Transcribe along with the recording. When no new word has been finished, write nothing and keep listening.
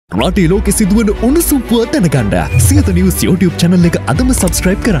රටේ ලෝකෙ සිදුවන උණුසුම් පුවත් දැනගන්න සියත නිවුස් YouTube channel එක අදම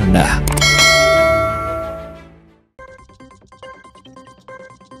subscribe කරන්න.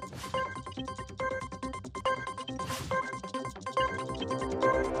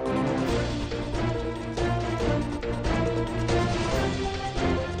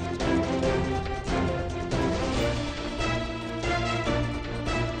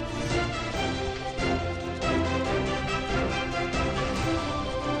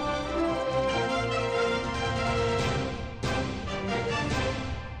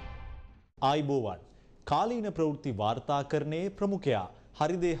 ආයිබෝවන් කාලීන ප්‍රවෘත්ති වාර්තාකරණයේ ප්‍රමුඛයා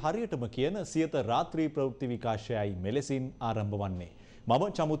හරිදේ හරියටම කියන සියත රාත්‍රී ප්‍රවෘත්ති විකාශයයි මෙලෙසින් ආරම්භ වන්නේ. මම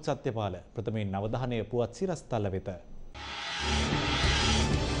චමුත් සත්‍යපාල ප්‍රථමයෙන් අවධානය පුවත් සිරස්තල වෙත.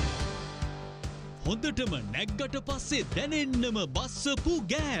 හොඳටම නැග්ගට පස්සේ දැනෙන්නම බස්සපු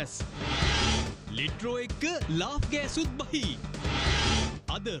ගෑස්. ලිට්‍රෝ එක ලාෆ් ගෑසුත් බහි.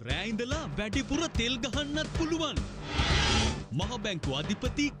 අද රෑ ඉඳලා වැඩිපුර තෙල් ගහන්නත් පුළුවන්. මහ බැංකු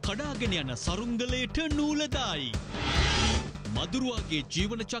අධිපති කඩාගෙන යන සරුංගලයට නූලදායි. මදුරුවාගේ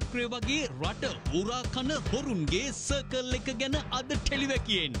ජීවන චක්‍රය වගේ රට උරා කන හොරුන්ගේ සර්කල් එක ගැන අද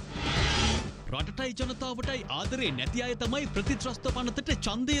ටෙලිවැකියෙන්. රටටයි ජනතාවටයි ආදරේ නැති අය තමයි ප්‍රතිත්‍රස්ත පනතට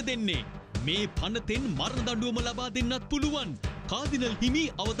ඡන්දය දෙන්නේ. මේ පනතෙන් මරණ දඬුවම ලබා දෙන්නත් පුළුවන්. කාදිනල් හිමි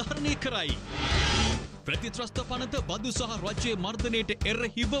අවධාරණය කරයි. ප්‍රතිත්‍රස්ත පනත බදු සහ රජයේ මර්ධනයට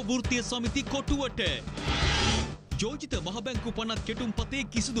එරෙහිව වෘත්තීය සමිති කොටුවට. යෝජිත මහබැංකු පනත් කෙටුම්පතේ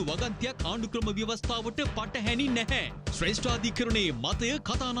කිසිදු වගන්තියක් ආණ්ඩුක්‍රම ව්‍යවස්ථාවට පටහැනි නැහැ. ශ්‍රේෂ්ඨාධිකරණයේ මතය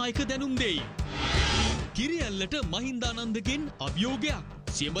කතානායක දැනුම් දෙයි. කිරියැල්ලට මහින්දානන්දගෙන් අභියෝගයක්.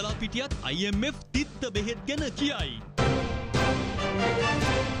 සියඹලා පිටියත් IMF තිත්ත බෙහෙත් ගැන කියයි.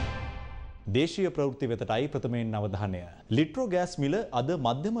 දේශීය ප්‍රවෘත්ති වෙතටයි ප්‍රථමයෙන් අවධානය. ලිට්‍රෝ ගෑස් මිල අද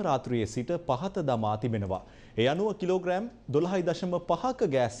මධ්‍යම රාත්‍රියේ සිට පහත දමා තිබෙනවා. ඒ අනුව කිලෝග්‍රෑම් 12.5ක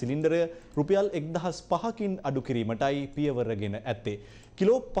ගෑස් සිලින්ඩරය රුපියල් 1005කින් අඩු කිරීමටයි පියවරගෙන ඇත්තේ.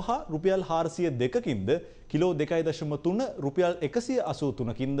 කිලෝ 5 රුපියල් 402කින්ද කිලෝ 2.3 රුපියල්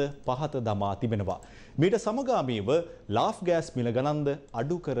 183කින්ද පහත දමා තිබෙනවා. මීට සමගාමීව ලාෆ් ගෑස් මිල ගණන්ද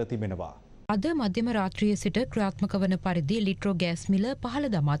අඩු කර තිබෙනවා. අද මධ්‍යම රාත්‍රියේ සිට ක්‍රියාත්මක වන පරිදි ලිට්‍රෝ ගෑස් මිල පහළ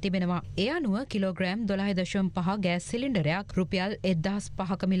දමා තිබෙනවා. ඒ අනුව කිලෝග්‍රෑම් 12.5 ගෑස් සිලින්ඩරයක් රුපියල්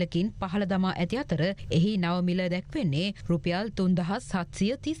 1005ක මිලකින් පහළ දමා ඇති අතර එහි නව මිල දැක්වෙන්නේ රුපියල්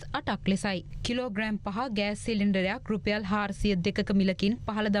 3738ක් ලෙසයි. කිලෝග්‍රෑම් 5 ගෑස් සිලින්ඩරයක් රුපියල් 402ක මිලකින්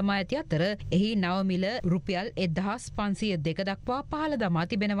පහළ දමා ඇති අතර එහි නව මිල රුපියල් 1502 දක්වා පහළ දමා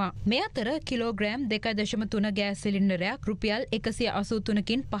තිබෙනවා. මේ අතර කිලෝග්‍රෑම් 2.3 ගෑස් සිලින්ඩරයක් රුපියල්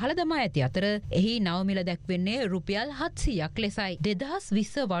 183කින් පහළ දමා ඇති අතර එහි නව මිල දැක්වෙන්නේ රුපියල් 700ක් ලෙසයි.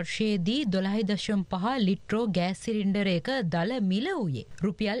 2020 වර්ෂයේදී 12.5 ලිට්‍රෝ ගෑස් සිලින්ඩර එක දල මිල වූයේ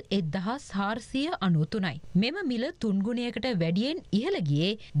රුපියල් 1493යි. මෙම මිල තුන් ගුණයකට වැඩියෙන් ඉහළ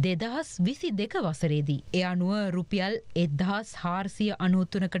ගියේ 2022 වසරේදී. ඒ අනුව රුපියල්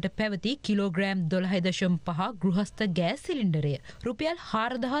 1493කට පැවති කිලෝග්‍රෑම් 12.5 ගෘහස්ත ගෑස් සිලින්ඩරය රුපියල්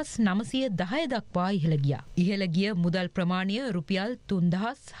 4910 දක්වා ඉහළ ගියා. ඉහළ ගිය මුදල් ප්‍රමාණය රුපියල්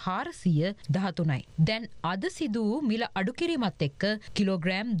 3413යි. දැන් අද සිදු වූ මිල අඩු කිරීමත් එක්ක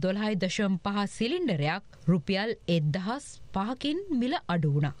කිලෝග්‍රෑම් 12.5 සිලින්ඩරයක් රුපියල් 1005කින් මිල අඩු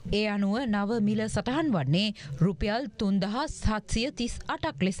වුණා. ඒ අනුව නව මිල සටහන් වන්නේ රුපියල්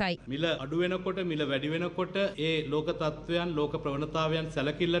 3738ක් ලෙසයි. මිල අඩු වෙනකොට මිල වැඩි වෙනකොට ඒ ලෝක තත්ත්වයන් ලෝක ප්‍රවණතාවයන්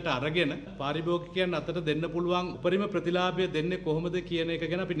සැලකිල්ලට අරගෙන පාරිභෝගිකයන් අතට දෙන්න පුළුවන් උපරිම ප්‍රතිලාභය දෙන්නේ කොහොමද කියන එක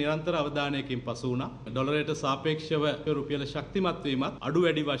ගැන අපි නිරන්තර අවධානයකින් පසු වුණා. ඩොලරයට සාපේක්ෂව රුපියල ශක්තිමත් වීමත් අඩු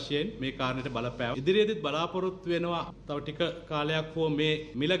වැඩි වශයෙන් මේ කාරණයට බලපෑව. ඉදිරියේදීත් බලාපොරොත්තු වෙනවා තව ටික කාලයක් හෝ මේ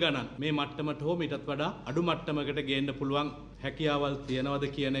මිල ගණන් මේ මට්ටමට හෝ මීටත් වඩා අඩු මට්ටමකට ගේන්න පුළුවන් හැකියාවල් තියනවද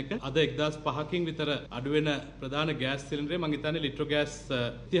කියන එක. අද 1005කින් විතර අඩු වෙන ප්‍රධාන ගෑස් සිලින්ඩරේ මම හිතන්නේ ලිට්‍රෝ ගෑස්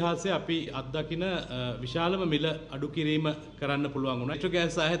ඉතිහාසයේ අපි අත්දකින විශාලම මිල අඩු කිරීම කරන්න පුළුවන් වුණා. ලිට්‍රෝ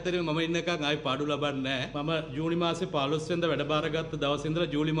ගෑස් ආයතනයේ මම ඉන්න එකක් ආයි පාඩු ලබන්නේ නැහැ. මම ජූනි මාසේ 15 වෙනිදා වැඩ බාරගත්ත දවසේ ඉඳලා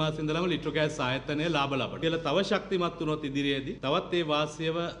ජූලි මාසේ ඉඳලාම ලිට්‍රෝ ගෑස් ආයතනයේ ලාභ ලබනවා. කියලා තව ශක්තිමත් වුණොත් ඉදිරියේදී තවත් ඒ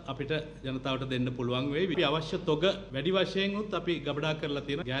වාසියව අපිට ජනතාවට දෙන්න පුළුවන් වෙයි. අපි අවශ්‍ය තොග වැඩි වශයෙන් උත් අපි ගබඩා කරලා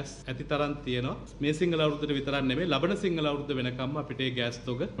තියෙන ගෑස් ඇති තරම් තියෙනවා. මේ සිංහල අවුරුද්දට විතරක් නෙමෙයි ලබන සිංහල අවුරුද්ද වෙනකම්ම අපිට ඒ ගෑස්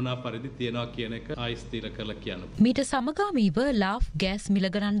තොග මොනවා පරිදි තියෙනවා කියන එක ආයි ස්ථිර කරලා කියන්න. මීට සමගාමීව ලාෆ් ගෑස් මිල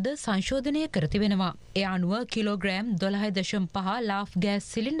ගණන්ද සංශෝධනය කර තිබෙනවා. ඒ අනුව කිලෝග්‍රෑම් 12.5 ලාෆ් ගෑස්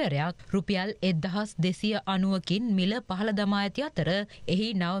සිලින්ඩරයක් රුපියල් 1290කින් මිල පහළ දමා ඇති අතර එහි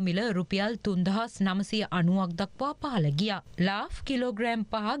නව මිල රුපියල් 3990ක් දක්වා පහළ ගියා. ලාෆ් කිලෝග්‍රෑම්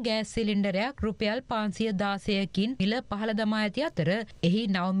 5 ගෑස් සිලින්ඩරයක් රුපියල් 516කින් මිල පහළ දමා ඇති අතර එහි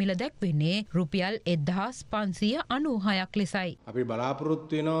නව මිල දැක්වෙන්නේ රුපියල් 1596ක් ලෙසයි. අපි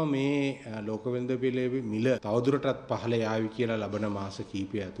බලාපොරොත්තු වෙනවා මේ ලෝක වෙළඳ පොලේ මිල තවදුරටත් පහළ යාවි කියලා ලබන මාස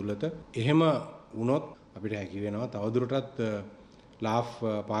කිහිපය ඇතුළත. එහෙම වුණොත් අපිට හැකි වෙනවා තවදුරටත් ලාෆ්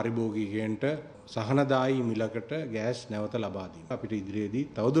පාරිභෝගිකයන්ට සහනදායී මිලකට ගෑස් නැවත ලබා දීම. අපිට ඉදිරියේදී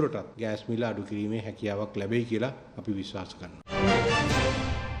තවදුරටත් ගෑස් මිල අඩු කිරීමේ හැකියාවක් ලැබෙයි කියලා අපි විශ්වාස කරනවා.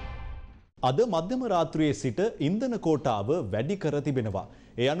 අද මධ්‍යම රාත්‍රියේ සිට ඉන්ධන කෝටාව වැඩි කර තිබෙනවා.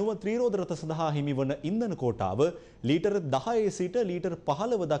 ඒ අනුව ත්‍රිරෝද රථ සඳහා හිමිවන ඉන්ධන කෝටාව ලීටර් 10 සිට ලීටර්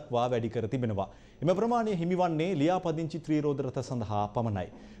 15 දක්වා වැඩි කර තිබෙනවා. එම ප්‍රමාණය හිමිවන්නේ ලියාපදිංචි ත්‍රිරෝද රථ සඳහා පමණයි.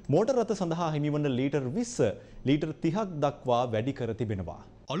 මෝටර් රථ සඳහා හිමිවන ලීටර් 20 ලීටර් 30ක් දක්වා වැඩි කර තිබෙනවා.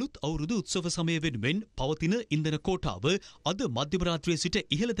 අලුත් අවුරුදු උත්සව සමය වෙනුවෙන් පවතින ඉන්ධන කෝටාව අද මධ්‍යම රාත්‍රියේ සිට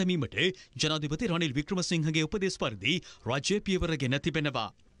ඉහළ දැමීමට ජනාධිපති රනිල් වික්‍රමසිංහගේ උපදෙස් පරිදි රාජ්‍ය පියවර ගෙන තිබෙනවා.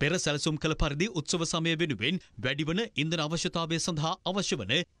 පෙර සැලසුම් කළ පරිදි උත්සව සමය වෙනුවෙන් වැඩිවන ඉන්ධන අවශ්‍යතාවය සඳහා අවශ්‍ය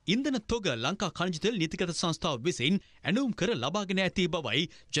වන ඉන්ධන තොග ලංකා ඛනිජ තෙල් නීතිගත සංස්ථාව විසින් ඇණවුම් කර ලබාගෙන ඇති බවයි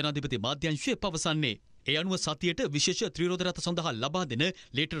ජනාධිපති මාධ්‍යංශය පවසන්නේ. ඒ අනුව සතියට විශේෂ ත්‍රිරෝද රථ සඳහා ලබා දෙන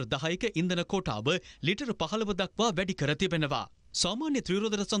ලීටර් 10ක ඉන්ධන කෝටාව ලීටර් 15 දක්වා වැඩි කර තිබෙනවා. සාමාන්‍ය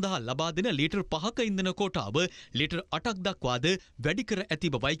ත්‍රිරෝද රථ සඳහා ලබා දෙන ලීටර් 5ක ඉන්ධන කෝටාව ලීටර් 8ක් දක්වාද වැඩි කර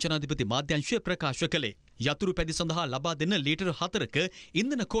ඇති බවයි ජනාධිපති මාධ්‍යංශය ප්‍රකාශ කළේ. යතුරු පැදි සඳහා ලබා දෙන ලීටර් 4ක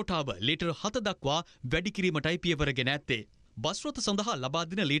ඉන්ධන කෝටාව ලීටර් 7 දක්වා වැඩි කිරීමටයි පියවරගෙන ඇත්තේ. බස් රථ සඳහා ලබා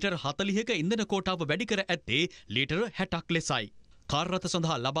දෙන ලීටර් 40ක ඉන්ධන කෝටාව වැඩි කර ඇත්තේ ලීටර් 60ක් ලෙසයි. කාර් රථ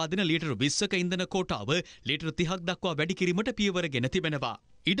සඳහා ලබා දෙන ලීටර් 20ක ඉන්ධන කෝටාව ලීටර් 30ක් දක්වා වැඩි කිරීමට පියවරගෙන තිබෙනවා.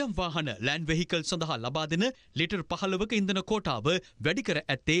 ඉඩම් වාහන ලෑන්ඩ් වෙහිකල් සඳහා ලබා දෙන ලීටර් 15ක ඉන්ධන කෝටාව වැඩි කර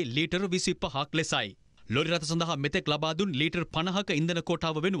ඇත්තේ ලීටර් 25ක් ලෙසයි. ලොරි රථ සඳහා මෙතෙක් ලබා දුන් ලීටර් 50ක ඉන්ධන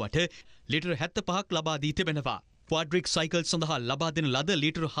කෝටාව වෙනුවට ලීටර් 75ක් ලබා දී තිබෙනවා. ක්වාඩ්‍රික් සයිකල් සඳහා ලබා දෙන ලද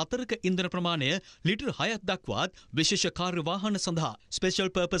ලීටර් 4ක ඉන්ධන ප්‍රමාණය ලීටර් 6ක් දක්වාත් විශේෂ කාර්ය වාහන සඳහා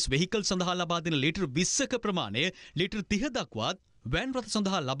ස්පෙෂල් පර්පස් වෙහිකල් සඳහා ලබා දෙන ලීටර් 20ක ප්‍රමාණය ලීටර් 30 දක්වාත් වෑන් රථ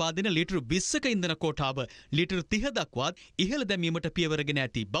සඳහා ලබා දෙන ලීටර් 20ක ඉන්ධන කෝටාව ලීටර් 30 දක්වාත් ඉහළ දැමීමට පියවරගෙන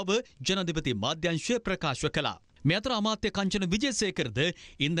ඇති බව ජනාධිපති මාධ්‍යංශය ප්‍රකාශ කළා. මේ අතර අමාත්‍ය කංචන විජේසේකරද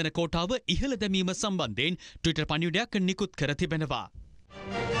ඉන්ධන කෝටාව ඉහළ දැමීම සම්බන්ධයෙන් ට්විටර් පණිවිඩයක් නිකුත් කර තිබෙනවා.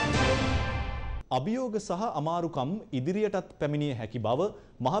 අභියෝග සහ අමාරුකම් ඉදිරියටත් පැමිණිය හැකි බව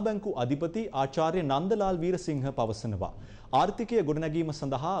මහබැංකු අධිපති ආචාර්ය නන්දලාල් වීරසිංහ පවසනවා. ආර්ථිකය ගොඩනැගීම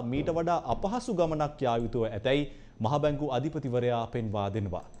සඳහා මීට වඩා අපහසු ගමනක් යා යුතුව ඇතැයි මහබැංකු අධිපතිවරයා පෙන්වා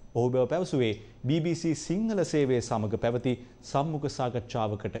දෙනවා. ඔහු බව පැවසුවේ BBC සිංහල සේවය සමග පැවති සම්මුඛ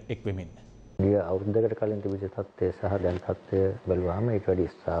සාකච්ඡාවකට එක්වෙමින්. ගිය අවුරුද්දකට කලින් තිබිච්ච තත්ත්වය සහ දැන් තත්ත්වය බැලුවාම ඊට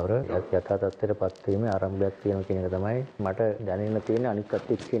වඩා ස්ථාවර යථා තත්ත්වයට පත් වීමේ ආරම්භයක් තියෙනවා කියන එක තමයි මට දැනෙන්න තියෙන අනිත්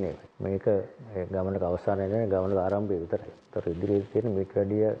පැත්තේ කියන එක. මේක ගමනක අවසානය නෙවෙයි ගමනක ආරම්භය විතරයි. ඒතර ඉදිරියේ තියෙන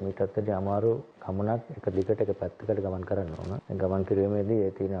මීටත් වඩා අමාරු ගමනක් එක දිගට එක පැත්තකට ගමන් කරන්න ඕන. ගමන් කිරීමේදී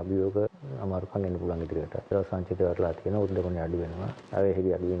ඒ තියෙන අභියෝග අමාරුකම් එන්න පුළුවන් ඉදිරියට. ඒක සංචිත වරලා තියෙන උද්දමනේ අඩු වෙනවා.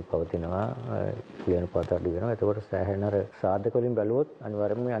 ආවේ අඩුවෙන් පවතිනවා. කියන පාත අඩු වෙනවා. එතකොට සෑහෙන අර සාධක වලින් බැලුවොත්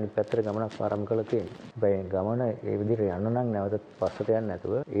අනිවාර්යයෙන්ම අනිත් පැත්තට ගමනක් ආරම්භ කළා තියෙනවා. හැබැයි ගමන ඒ විදිහට යන්න නම් නැවත පස්සට යන්නේ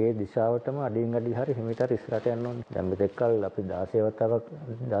නැතුව ඒ දිශාවටම අඩින් අඩි හරි හිමිට ඉස්සරහට යන්න ඕනේ. දැන් මෙතෙක් කල් අපි 16 වතාවක්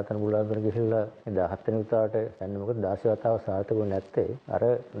දාතන බුලාදර ගිහිල්ලා 17 වෙනි වතාවට යන්නේ මොකද 16 වතාව සාර්ථකව නැත්තේ අර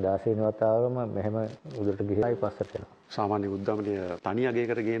 16 වෙනි වතාවම මෙහෙම උඩට ගිහිල්ලා පස්සට යනවා. සාමාන්‍ය උද්දමනය තනි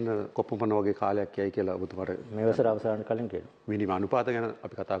අගයකට ගේන්න කොපමණ වගේ කාලයක් යයි කියලා ඔබතුමාට මේ වසර අවසාන කලින් කියනවා. මිනිම අනුපාත ගැන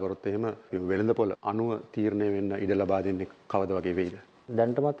අපි කතා කරොත් එහෙම වෙළඳපොළ අනුව තීරණය වෙන්න ඉඩ ලබා දෙන්නේ කවද වගේ වෙයිද?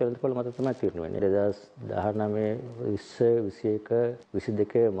 දැනටමත් වෙළඳපොළ මත තමයි තීරණය වෙන්නේ. 2019 20 21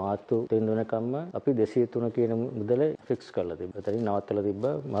 22 මාර්තු 3 වෙනිකම්ම අපි 203 කියන මුදල ෆික්ස් කරලා තිබ්බා. එතනින් නවත්තලා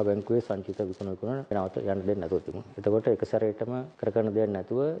තිබ්බා මහ බැංකුවේ සංචිත විකුණන නැවත යන්න දෙන්න නැතුව තිබුණා. එතකොට එක සැරේටම කරගන්න දෙයක්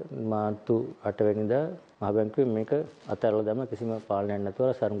නැතුව මාර්තු 8 වෙනිදා මහ බැංකුවේ මේක අතහැරලා දැම්ම කිසිම පාලනයක් නැතුව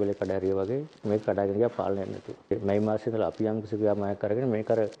සරුංගලේ කඩාරිය වගේ මේක කඩාගෙන ගියා පාලනයක් නැතුව. මේ මාසෙ ඉඳලා අපි යම් කිසි ක්‍රියාමායක් කරගෙන මේක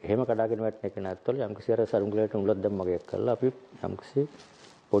අර එහෙම කඩාගෙන වැටෙන එක නැත්තොල යම් කිසි අර සරුංගලේට උලක් දැම්ම වගේ කරලා අපි යම් කිසි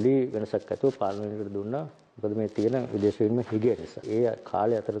පොඩි වෙනසක් ඇතුව පාලනයකට දුන්නා. මොකද මේ තියෙන විදේශ විනිමය හිගිය නිසා. ඒ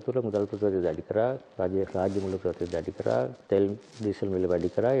කාලය අතරතුර මුදල් ප්‍රතිශතය වැඩි කරා, රාජ්‍ය මුදල් ප්‍රතිශතය වැඩි කරා, තෙල් ඩීසල් මිල වැඩි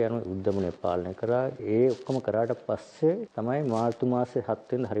කරා, යන උද්දමනය පාලනය කරා. ඒ ඔක්කොම කරාට පස්සේ තමයි මාර්තු මාසේ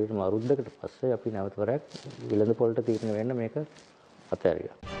 7 වෙනිදා හරියටම අවුරුද්දකට පස්සේ අපි නැවත වරක් විලඳපොළට තීරණය වෙන්න මේක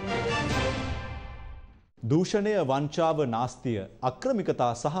අතහැරියා. දූෂණය, වංචාව, නාස්තිය,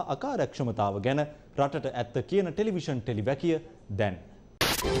 අක්‍රමිකතා සහ අකාර්යක්ෂමතාව ගැන රටට ඇත්ත කියන ටෙලිවිෂන් ටෙලිවැකිය දැන්.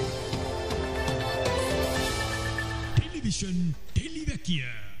 ටෙලිවිෂන් ටෙලිවැකිය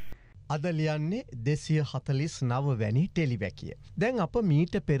අද ලියන්නේ 249 වැනි ටෙලිවැකිය. දැන් අප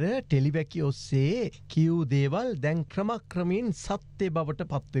මීට පෙර ටෙලිවැකිය ඔස්සේ කියූ දේවල් දැන් ක්‍රමක්‍රමයෙන් සත්‍ය බවට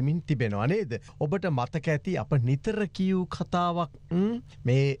පත්වෙමින් තිබෙනවා නේද? ඔබට මතක ඇති අප නිතර කියූ කතාවක්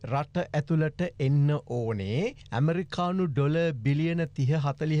මේ රට ඇතුළට එන්න ඕනේ ඇමරිකානු ඩොලර් බිලියන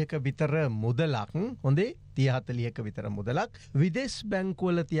 30-40ක විතර මුදලක්. හොඳේ 30-40ක විතර මුදලක් විදේශ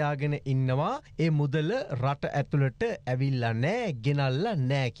බැංකුවල තියාගෙන ඉන්නවා. ඒ මුදල රට ඇතුළට ඇවිල්ලා නෑ, ගෙනල්ලා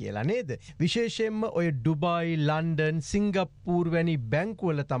නෑ කියලා නේද? විශේෂයෙන්ම ඔය ඩුබායි, ලන්ඩන්, සිංගප්පූර් වැනි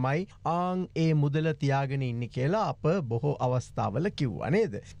බැංකුවල තමයි ඒ මුදල තියාගෙන ඉන්නේ කියලා අප බොහෝ අවස්ථාවල කිව්වා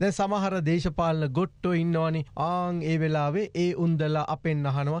නේද? දැන් සමහර දේශපාලන ගොට්ටෝ ඉන්නවනේ. ඒ වෙලාවේ ඒ උන්දලා අපෙන්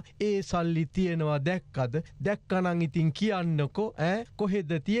අහනවා ඒ සල්ලි තියනවා දැක්කද? දැක්කනම් ඉතින් කියන්නකෝ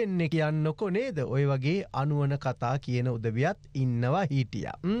කොහෙද තියෙන්නේ කියන්නකෝ නේද? ඔය වගේ අනුවන කතා කියන උදවියත් ඉන්නවා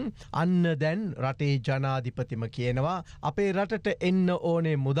හිටියා. අන්න දැන් රටේ ජනාධිපතිම කියනවා අපේ රටට එන්න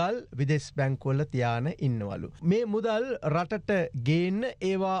ඕනේ මුදල් විදේශ බැංකුවල තියාන ඉන්නවලු. මේ මුදල් රටට ගේන්න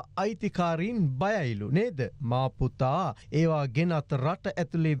ඒවා අයිතිකාරීන් බයයිලු නේද? මා පුතා ඒවා ගෙනත් රට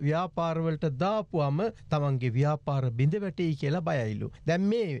ඇතුලේ ව්‍යාපාරවලට දාපුවම තමන්ගේ ව්‍යාපාර බිඳ වැටෙයි කියලා බයයිලු. දැන්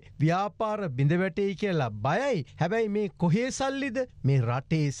මේ ව්‍යාපාර බිඳ වැටෙයි කියලා බයයි. හැබැයි මේ කොහේ සල්ලිද? මේ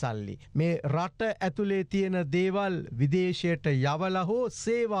රටේ සල්ලි. මේ රට ඇතුලේ තියෙන දේවල් විදේශයට යවලා හෝ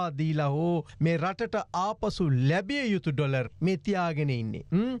සේවා දීලා හෝ මේ රටට ආපසු ලැබිය යුතු ඩොලර් මේ තියාගෙන ඉන්නේ.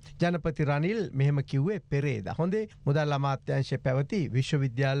 ජනපති රනිල් මෙහෙම කිව්වේ පෙරේදා. හොඳේ මුදල් අමාත්‍යාංශයේ පැවති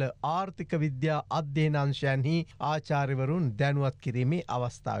විශ්වවිද්‍යාල ආර්ථික විද්‍යා අධ්‍යයන අංශයන්හි ආචාර්යවරුන් දැනුවත් කිරීමේ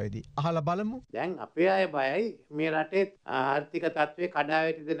අවස්ථාවේදී අහලා බලමු. දැන් අපේ අය බයයි මේ රටේ ආර්ථික තත්ත්වය කඩා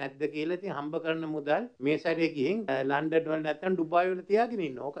වැටිද නැද්ද කියලා. ඉතින් හම්බ කරන මුදල් මේ සැරේ ගිහින් ලන්ඩන් වල නැත්නම් ඩුබායි වල තියාගෙන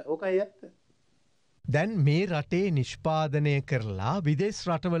ඉන්න. ඕකයි ඇත්ත. දැන් මේ රටේ නිෂ්පාදනය කරලා විදේශ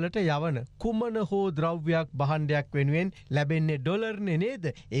රටවලට යවන කුමන හෝ ද්‍රව්‍යයක් භාණ්ඩයක් වෙනුවෙන් ලැබෙන්නේ ඩොලර්නේ නේද?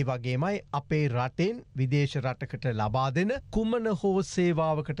 ඒ වගේමයි අපේ රටෙන් විදේශ රටකට ලබා දෙන කුමන හෝ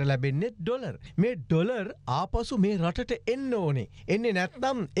සේවාවකට ලැබෙන්නේ ඩොලර්. මේ ඩොලර් ආපසු මේ රටට එන්න ඕනේ. එන්නේ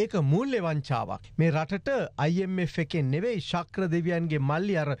නැත්නම් ඒක මූල්‍ය වංචාවක්. මේ රටට IMF එකෙන් නෙවෙයි ශක්‍ර දෙවියන්ගේ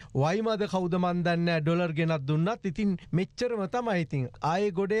මල්ලි අර වයිමද කවුද මන් දන්නේ ඩොලර් ගෙනත් දුන්නත් ඉතින් මෙච්චරම තමයි. ඉතින්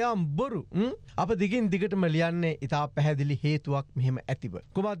ආයේ ගොඩ යාම් බොරු. අප දිගටම ලියන්නේ ඉතා පැහැදිලි හේතුවක් මෙහෙම ඇතිව.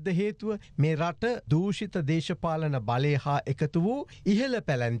 කුමක්ද හේතුව? මේ රට දූෂිත දේශපාලන බලය හා එකතු වූ ඉහළ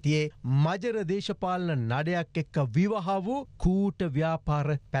පැලැන්තියේ මජර දේශපාලන නඩයක් එක්ක විවාහ වූ කූට ව්‍යාපාර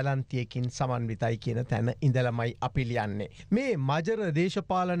පැලැන්තියකින් සමන්විතයි කියන තැන ඉඳලමයි අපි ලියන්නේ. මේ මජර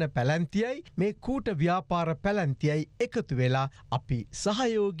දේශපාලන පැලැන්තියයි මේ කූට ව්‍යාපාර පැලැන්තියයි එකතු වෙලා අපි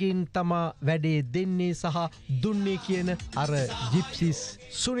සහයෝගයෙන් තමා වැඩේ දෙන්නේ සහ දුන්නේ කියන අර ජිප්සිස්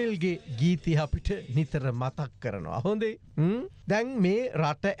සුනිල්ගේ ගීතය අපිට නිතර මතක් කරනවා. හොඳේ. දැන් මේ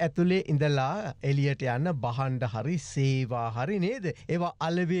රට ඇතුලේ ඉඳලා එලියට යන බහන්ඩ හරි සේවා හරි නේද? ඒවා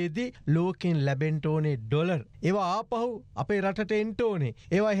අලවේදී ලෝකෙන් ලැබෙන්න ඕනේ ඩොලර්. ඒවා ආපහු අපේ රටට එන්න ඕනේ.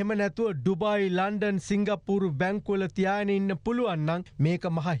 ඒවා එහෙම නැතුව ඩුබායි, ලන්ඩන්, සිංගප්පූරු බැංකුවල තියාගෙන ඉන්න පුළුවන් නම් මේක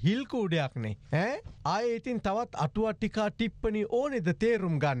මහා හිල් කූඩයක් නේ. ආයේ ඉතින් තවත් අටුවා ටිකා ටිප්පණි ඕනේද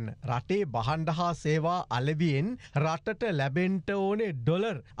තේරුම් ගන්න. රටේ බහන්ඩ හා සේවා අලවියෙන් රටට ලැබෙන්න ඕනේ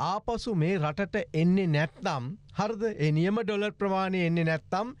ඩොලර්. ආපසු මේ රටට එන්නේ නැත්නම් හරිද? ඒ නියම ඩොලර් ප්‍රමාණය එන්නේ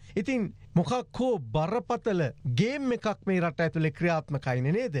නැත්නම් ඉතින් මොකක් හෝ බරපතල ගේම් එකක් මේ රට ඇතුලේ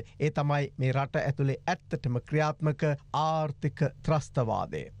ක්‍රියාත්මකයිනේ නේද? ඒ තමයි මේ රට ඇතුලේ ඇත්තටම ක්‍රියාත්මක ආර්ථික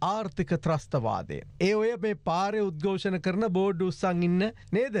ත්‍රස්තවාදය. ආර්ථික ත්‍රස්තවාදය. ඒ ඔය මේ පාරේ උද්ඝෝෂණ කරන බෝඩ් උස්සන් ඉන්න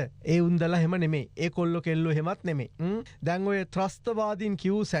නේද? ඒ උන්දලා එහෙම නෙමෙයි. ඒ කොල්ලෝ කෙල්ලෝ එහෙමත් නෙමෙයි. දැන් ඔය ත්‍රස්තවාදීන්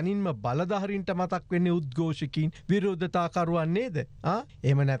කියූ සැනින්ම බලධාරීන්ට මතක් වෙන්නේ උද්ඝෝෂකින්, විරෝධතාකරුවන් නේද?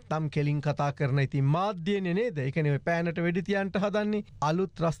 එහෙම නැත්නම් කෙලින් කතා කරන ඉතින් මාධ්‍යනේ නේද? ඒ කියන්නේ ඔය පෑනට වෙඩි තියන්න හදන්නේ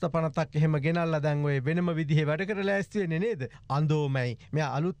අලුත් ත්‍රස්ත පනතක් එහෙම ගෙනල්ලා දැන් ඔය වෙනම විදිහේ වැඩකට ලෑස්ති වෙන්නේ නේද? අඳෝමයි. මෙයා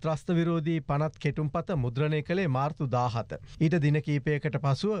අලුත් ත්‍රස්ත විරෝධී පනත් කෙටුම්පත මුද්‍රණය කළේ මාර්තු 17. ඊට දින කිහිපයකට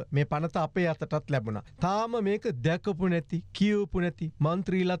පසුව මේ පනත අපේ අතටත් ලැබුණා. තාම මේක දැකපු නැති, කියවපු නැති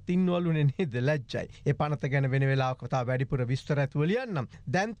മന്ത്രിලත් ඉන්නවලුනේ නේද? ලැජ්ජයි. ඒ පනත ගැන වෙන වෙලාවක තව වැඩිපුර විස්තර ඇතුව ලියන්නම්.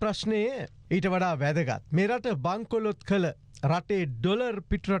 දැන් ප්‍රශ්නේ ඊට වඩා වැදගත්. මේ රට බංකොලොත් කළ රටේ ඩොලර්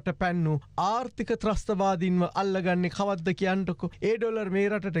පිටරට පැන්නු ආර්ථික ත්‍රස්තවාදීන්ව අල්ලගන්නේ කවද්ද කියන්නකො? ඒ ඩොලර් මේ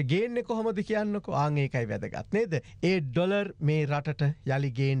රටට ගේන්නේ කොහොමද කියන්නකො? ඒකයි වැදගත් නේද? ඒ ඩොලර් මේ රටට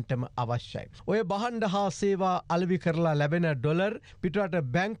යලි ගේන්නම අවශ්‍යයි. ඔය බහන්ඩ හා සේවා අලෙවි කරලා ලැබෙන ඩොලර් පිටරට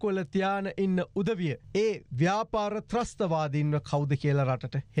බැංකුවල තියාන ඉන්න උදවිය ඒ ව්‍යාපාර ත්‍රස්තවාදීන්ව කවුද කියලා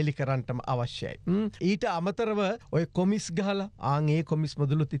රටට හෙළි කරන්නටම අවශ්‍යයි. ඊට අමතරව ඔය කොමිස් ගහලා ඒ කොමිස්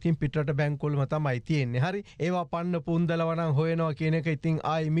මුදලුත් ඉතින් පිටරට බැංකුවලම තමයි තියෙන්නේ. හරි. ඒවා පන්න පුන්දලවන පුළුවන් හොයනවා කියන එක ඉතින්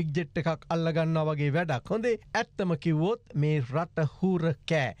ආයි මික් ජෙට් එකක් අල්ලගන්නවා වගේ වැඩක්. හොඳේ ඇත්තම කිව්වොත් මේ රට හූර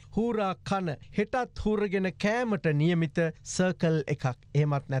කෑ. හූරා කන හෙටත් හූරගෙන කෑමට නියමිත සර්කල් එකක්.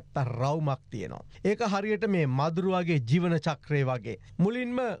 එහෙමත් නැත්තම් රවුමක් තියෙනවා. ඒක හරියට මේ මදුරුවගේ ජීවන චක්‍රය වගේ.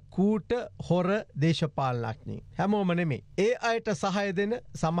 මුලින්ම කූට හොර දේශපාලනඥයින්. හැමෝම නෙමෙයි. ඒ අයට සහාය දෙන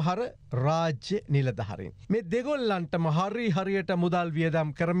සමහර රාජ්‍ය නිලධාරීන්. මේ දෙගොල්ලන්ටම හරියට මුදල්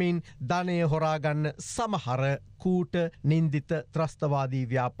වියදම් කරමින් ධනය හොරාගන්න සමහර කූට නින්දිත ත්‍රස්තවාදී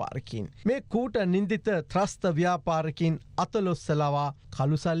ව්‍යාපාරිකින්. මේ කූට නින්දිත ත්‍රස්ත ව්‍යාපාරිකින් අතලොස්සලවා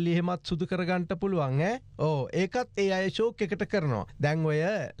කළුසල්ලි එහෙමත් සුදු කරගන්නට පුළුවන් ඈ. ඕ ඒකත් ඒ අය ෂෝක් එකට කරනවා. දැන් ඔය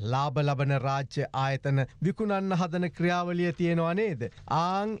ලාභ ලබන රාජ්‍ය ආයතන විකුණන්න හදන ක්‍රියාවලිය තියෙනවා නේද?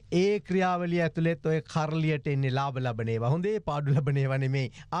 ආන් ඒ ක්‍රියාවලිය ඇතුළෙත් ඔය කරලියට එන්නේ ලාභ ලබන ඒවා. හොඳේ පාඩු ලබන ඒවා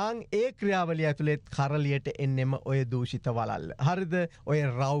නෙමෙයි. ආන් ඒ ක්‍රියාවලිය ඇතුළෙත් කරලියට එන්නෙම ඔය දූෂිත වලල්ල. හරිද? ඔය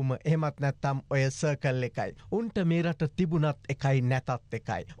රවුම එහෙමත් නැත්තම් ඔය සර්කල් එකයි. උන්ට මේ රට තිබුණත් එකයි නැතත්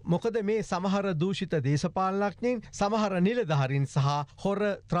එකයි. මොකද මේ සමහර දූෂිත දේශපාලනඥයින් සමහර නිලධාරීන් සහ හොර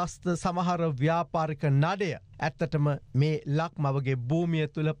ත්‍රස්ත සමහර ව්‍යාපාරික නඩය ඇත්තටම මේ ලක්මවගේ භූමිය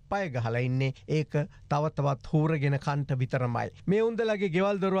තුළ පය ගහලා ඉන්නේ. ඒක තව තවත් හූරගෙන කන්ට විතරමයි. මේ උන්දලගේ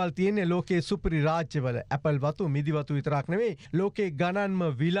ගෙවල් දොරවල් තියෙන්නේ ලෝකයේ සුපිරි රාජ්‍යවල. ඇපල් වතු මිදි වතු විතරක් නෙවෙයි. ලෝකේ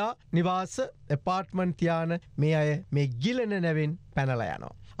ගණන්ම විලා නිවාස ඇපාර්ට්මන්ට් යාන මේ අය මේ ගිලන නැවෙන් පැනලා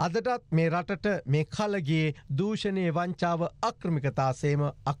යනවා. අදටත් මේ රටට මේ කලගේ දූෂණයේ වංචාව අක්‍රමිකතාසේම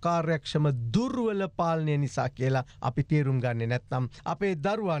අකාර්යක්ෂම දුර්වල පාලනය නිසා කියලා අපි තේරුම් ගන්නේ නැත්නම් අපේ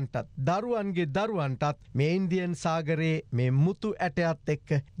දරුවන්ගේ දරුවන්ටත් මේ ඉන්දියන් සාගරයේ මේ මුතු ඇටයත්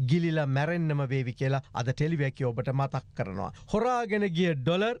එක්ක ගිලිලා මැරෙන්නම වේවි කියලා අද ටෙලිවැකිය ඔබට මතක් කරනවා. හොරාගෙන ගිය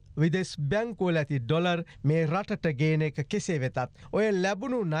ඩොලර් විදේශ බැංකුවල ඇති ඩොලර් මේ රටට ගේන එක කෙසේ වෙතත් ඔය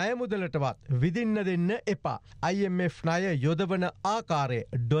ලැබුණු ණය මුදලටවත් විදින්න දෙන්න එපා. IMF ණය යොදවන ආකාරය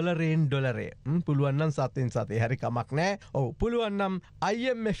ඩොලරෙන් ඩොලරේ පුළුවන් නම් සතෙන් සතේ හරි කමක් නෑ. ඔව් පුළුවන් නම්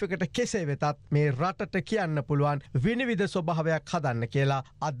IMF එකට කෙසේ වෙතත් මේ රටට කියන්න පුළුවන් විනිවිද ස්වභාවයක් හදන්න කියලා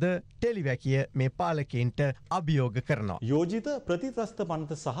අද ටෙලිවැකිය මේ පාලකයින්ට අභියෝග කරනවා. යෝජිත ප්‍රතිත්‍රස්ත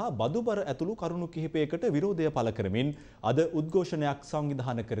පනත සහ බදුබර ඇතුළු කරුණු කිහිපයකට විරෝධය පළ කරමින් අද උද්ඝෝෂණයක්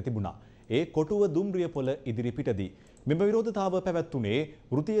සංවිධානය කර තිබුණා. ඒ කොටුව දුම්රිය පොළ ඉදිරිපිටදී මෙම විරෝධතාව පැවැත්වුණේ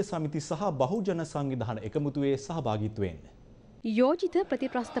වෘත්තීය සමිති සහ බහුජන සංවිධාන එකමුතුවේ සහභාගීත්වයෙන්. යෝජිත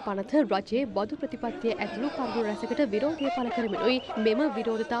ප්‍රතිප්‍රස්ථ පනත රජයේ බදු ප්‍රතිපත්තිය ඇතුළු කරුණු රැසකට විරෝධය පළ කරමිනුයි මෙම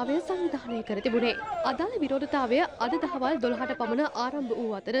විරෝධතාවය සංවිධානය කර තිබුණේ. අදාළ විරෝධතාවය අද දහවල් 12ට පමණ ආරම්භ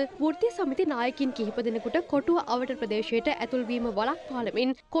වූ අතර වෘත්තීය සමිති නායකින් කිහිප දෙනෙකුට කොටුව අවට ප්‍රදේශයට ඇතුල්වීම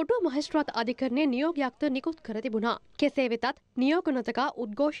වළක්වාලමින් කොටුව මහේස්ත්‍රාත් අධිකරණයේ නියෝගයක්ද නිකුත් කර තිබුණා. කෙසේ වෙතත් නියෝග නොතකා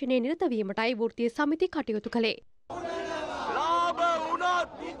උද්ඝෝෂණයේ නිරත වීමටයි වෘත්තීය සමිති කටයුතු කළේ.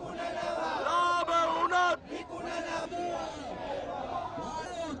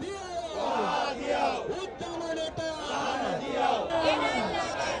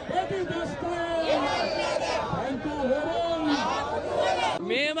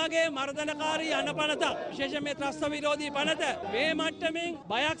 මේ වගේ මර්ධනකාරී අනපනත විශේෂයෙන් මේ ත්‍රස්ත විරෝධී පනත මේ මට්ටමින්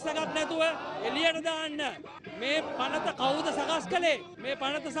බයක් සකක් නැතුව එළියට දාන්න මේ පනත කවුද සකස් කළේ? මේ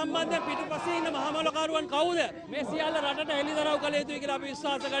පනත සම්බන්ධයෙන් පිටුපස්සේ ඉන්න මහමොලකරුවන් කවුද? මේ සියල්ල රටට හෙළිදරව් කළ යුතුයි කියලා අපි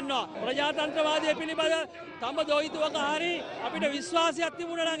විශ්වාස කරනවා. ප්‍රජාතන්ත්‍රවාදය පිළිබඳ තම දෝහිතුවක හරි අපිට විශ්වාසයක්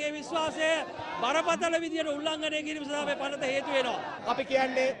තිබුණා නම් ඒ විශ්වාසය බරපතල විදියට උල්ලංඝනය කිරීම සඳහා මේ පනත හේතු වෙනවා. අපි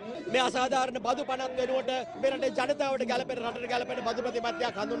කියන්නේ මේ අසාධාරණ බදු පනත් වෙනුවට මේ රටේ ජනතාවට ගැළපෙන රටට ගැළපෙන බදු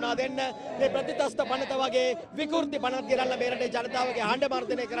ප්‍රතිපත්තියක් හඳුන්වා දෙන්න මේ ප්‍රතිත්‍රස්ත පනත වගේ විකෘති පනත් ගෙනල්ලා මේ රටේ ජනතාවගේ හඬ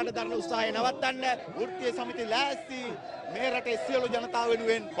මර්ධනය කරන්න දරන උත්සාහය නවත්තන්න වෘත්තීය සමිති ලෑස්ති මේ රටේ සියලු ජනතාව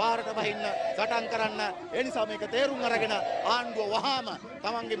වෙනුවෙන් පාරට බහින්න සටන් කරන්න. ඒ නිසා මේක තේරුම් අරගෙන ආණ්ඩුව වහාම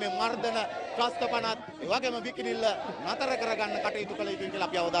තමන්ගේ මේ මර්ධන ත්‍රස්ත පනත් ඒ වගේම විකිනිල්ල නතර කරගන්න කටයුතු කළ යුතුයි කියලා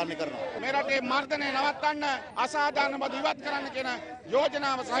අපි අවධාරණය කරනවා. මේ රටේ මර්ධනය නවත්තන්න අසාධාරණ බදු ඉවත් කරන්න කියන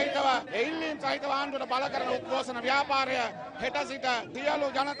යෝජනාව සහිතව එයින් සහිතව ආණ්ඩුවට බල කරන උද්ඝෝෂණ ව්‍යාපාරය හෙට සිට සියලු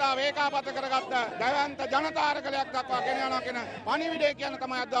ජනතාව ඒකාපත කරගත්ත දවන්ත ජනතාරකලයක් දක්වා ගෙන යනවා කියන පණිවිඩය කියන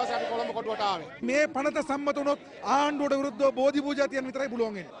තමයි අද දවසේ අපි කොළඹ කොටුවට ආවේ. මේ පනත සම්මත වුණොත් ආණ්ඩුවට විරුද්ධව බෝධි පූජා තියන්න විතරයි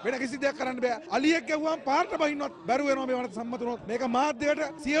පුළුවන් වෙන්නේ. වෙන කිසි දෙයක් කරන්න බෑ. අලියෙක් ගැව්වම පාරට බහින්නවත් බැරුව වෙනවා මේ පනත සම්මත වුණොත්. මේක මාධ්‍යයට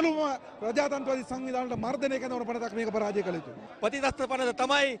සියලුම ප්‍රජාතන්ත්‍රවාදී සංවිධානවලට මර්ධනය කරන පනතක් මේක පරාජය කළ යුතුයි. ප්‍රතිත්‍රස්ත පනත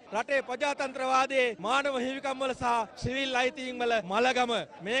තමයි රටේ ප්‍රජාතන්ත්‍රවාදයේ මානව හිමිකම් වල සහ සිවිල් අයිතීන් වල මලගම.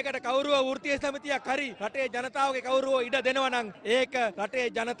 මේකට කවුරුව වෘත්තීය සමිතියක් හරි රටේ ජනතාවගේ කවුරුව ඉඩ දෙනවා නම් ඒක රටේ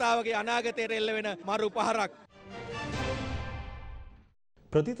ජනතාවගේ අනාගතයට එල්ල වෙන මරු පහරක්.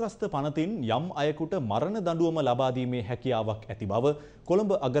 ප්‍රතිත්‍රස්ත පනතින් යම් අයෙකුට මරණ දඬුවම ලබා දීමේ හැකියාවක් ඇති බව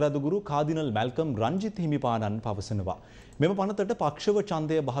කොළඹ අගරදුගුරු කාදිනල් මැල්කම් රංජිත් හිමිපාණන් පවසනවා. මෙම පනතට පක්ෂව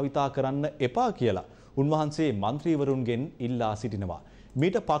ඡන්දය භාවිතා කරන්න එපා කියලා උන්වහන්සේ මන්ත්‍රීවරුන්ගෙන් ඉල්ලා සිටිනවා.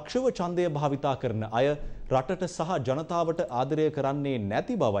 මීට පක්ෂව ඡන්දය භාවිතා කරන අය රටට සහ ජනතාවට ආදරය කරන්නේ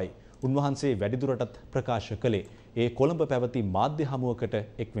නැති බවයි උන්වහන්සේ වැඩිදුරටත් ප්‍රකාශ කළේ. ඒ කොළඹ පැවති මාධ්‍ය හමුවකට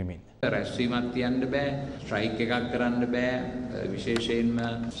එක්වෙමින්. රැස්වීමක් තියන්න බෑ, ස්ට්‍රයික් එකක් කරන්න බෑ, විශේෂයෙන්ම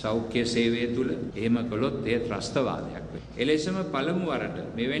සෞඛ්‍ය සේවය තුල එහෙම කළොත් ඒ ත්‍රස්තවාදයක් වෙයි. එලෙසම පළමු වරට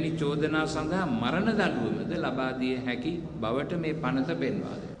මෙවැනි චෝදනා සඳහා මරණ දඬුවමද ලබා දිය හැකි බවට මේ පනත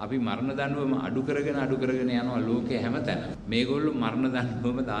පෙන්වා දෙනවා. අපි මරණ දඬුවම අඩු කරගෙන යනවා ලෝකයේ හැමතැනම. මේගොල්ලෝ මරණ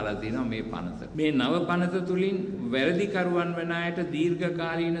දඬුවම දාලා තිනවා මේ පනත. මේ නව පනත තුලින් වැරදිකරුවන් වන අයට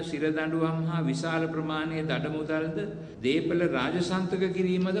දීර්ඝකාලීන සිර දඬුවම් හා විශාල ප්‍රමාණයේ දඩමුදල්ද දීපල රාජසන්තක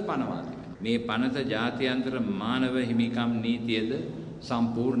කිරීමද පනවා. මේ පනත ජාත්‍යන්තර මානව හිමිකම් නීතියද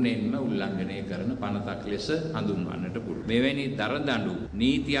සම්පූර්ණයෙන්ම උල්ලංඝනය කරන පනතක් ලෙස හඳුන්වන්නට පුළුවන්. මෙවැනි දරදඬු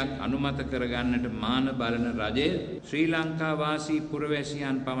නීතියක් අනුමත කරගන්නට මාන බලන රජය ශ්‍රී ලංකා වාසී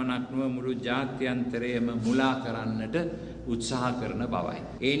පුරවැසියන් පමණක් නොව මුළු ජාත්‍යන්තරයේම මුලා කරන්නට උත්සාහ කරන බවයි.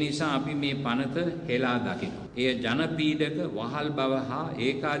 ඒ නිසා අපි මේ පනත හෙලා දකිනවා. එය ජනපීඩක වහල් බව හා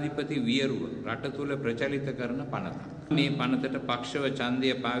ඒකාධිපති වියරුව රට තුල ප්‍රචලිත කරන පනතක්. මේ පනතට පක්ෂව ඡන්දය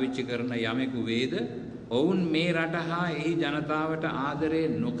පාවිච්චි කරන යමෙකු වේද ඔවුන් මේ රට හා එහි ජනතාවට ආදරය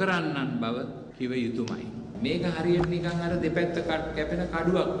නොකරන්නන් බව කිව යුතුමයි. මේක හරියට නිකන් අර දෙපැත්ත කැපෙන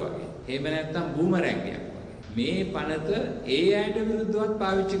කඩුවක් වගේ. එහෙම නැත්නම් බූමරැංගයක් වගේ. මේ පනත ඒ අයට විරුද්ධවත්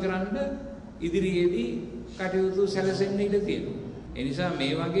පාවිච්චි කරන්න ඉදිරියේදී කටයුතු සැලසෙන්න ඉඩ තියෙනවා. ඒ නිසා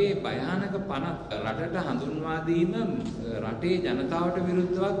මේ වගේ භයානක පනත් රටට හඳුන්වා දීම රටේ ජනතාවට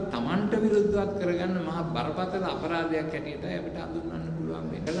විරුද්ධවත් Tamanට විරුද්ධවත් කරගන්න මහ බරපතල අපරාධයක් හැටියට අපිට හඳුන්වන්න පුළුවන්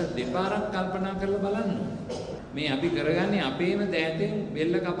වෙනවා. දෙපාරක් කල්පනා කරලා බලන්න. මේ අපි කරගන්නේ අපේම දෑතෙන්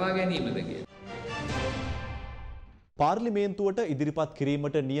බෙල්ල කපා ගැනීමද කියලා. පාර්ලිමේන්තුවට ඉදිරිපත්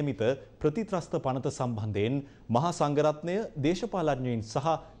කිරීමට නියමිත ප්‍රතිත්‍රස්ත පනත සම්බන්ධයෙන් මහා සංඝරත්නය දේශපාලඥයින්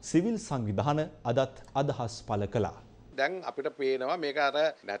සහ සිවිල් සංවිධාන අදත් අදහස් පළ කළා. දැන් අපිට පේනවා මේක අර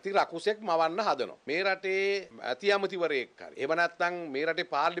නැති රකුසෙක් මවන්න හදනවා. මේ රටේ ඇති ඇමතිවරයෙක් හරි එහෙම නැත්නම් මේ රටේ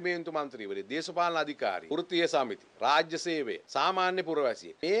පාර්ලිමේන්තු මන්ත්‍රීවරයෙක්, දේශපාලන අධිකාරී, වෘත්තීය සමිති, රාජ්‍ය සේවය, සාමාන්‍ය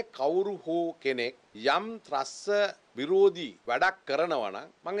පුරවැසියෙක් මේ කවුරු හෝ කෙනෙක් යම් ත්‍රස්ස විරෝධී වැඩක් කරනවා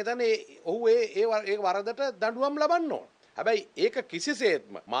නම් මම හිතන්නේ ඔහු ඒ වරදට දඬුවම් ලබන්න ඕන. හැබැයි ඒක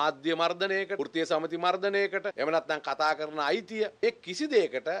කිසිසේත්ම මාධ්‍ය මර්ධනයකට, වෘත්තීය සමිති මර්ධනයකට, එහෙම නැත්නම් කතා කරන අයිතිය ඒ කිසි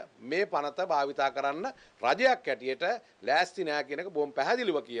දෙයකට මේ පනත භාවිතා කරන්න රජයක් හැටියට ලෑස්ති නෑ කියන එක බොහොම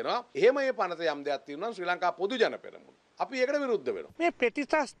පැහැදිලිව කියනවා. එහෙම මේ පනත යම් දෙයක් තියෙනවා නම් ශ්‍රී ලංකා පොදු ජන පෙරමුණ අපි ඒකට විරුද්ධ වෙනවා. මේ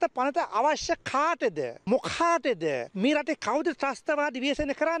ප්‍රතිත්‍රස්ත පනත අවශ්‍ය කාටද? මොකාටද? මේ රටේ කවුද ත්‍රස්තවාදී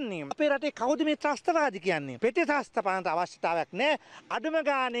ව්‍යසන කරන්නේ? අපේ රටේ කවුද මේ ත්‍රස්තවාදී කියන්නේ? ප්‍රතිත්‍රස්ත පනත අවශ්‍යතාවයක් නැහැ. අඩුම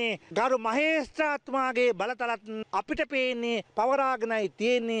ගානේ ගරු මහේස්ත්‍රාත්තුමාගේ බලතලත් අපිට පේන්නේ පවරාගෙනයි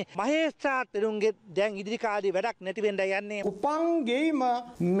තියෙන්නේ. මහේස්ත්‍රාත්තුරුන්ගේ දැන් ඉදිරි කාලේ වැඩක් නැති වෙන්න යන්නේ. උපන් ගෙයිම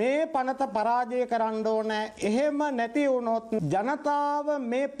මේ පනත පරාජය කරන්න ඕන. එහෙම නැති වුණොත් ජනතාව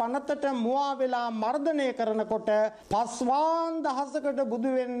මේ පනතට මුවා වෙලා මර්ධනය කරනකොට පස්වාන් දහසකට බුදු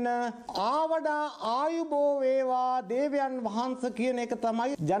වෙන්න ආවඩා ආයුබෝ වේවා දේවයන් වහන්සේ කියන එක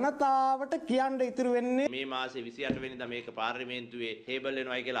තමයි ජනතාවට කියන්න ඉතුරු වෙන්නේ. මේ මාසේ 28 වෙනිදා මේක පාර්ලිමේන්තුවේ ටේබල්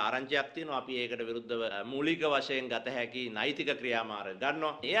වෙනවයි කියලා ආරංචියක් තියෙනවා. අපි ඒකට විරුද්ධව මූලික වශයෙන් ගත හැකි නෛතික ක්‍රියාමාර්ග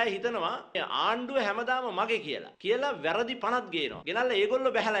ගන්නවා. එයා හිතනවා ආණ්ඩුව හැමදාම මගේ කියලා වැරදි පනත් ගේනවා. ගෙනල්ලා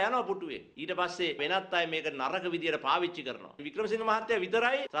ඒගොල්ලෝ බහැලා යනවා පුටුවේ. ඊට පස්සේ වෙනත් අය මේක නරක විදියට පාවිච්චි කරනවා. වික්‍රමසිංහ මහත්තයා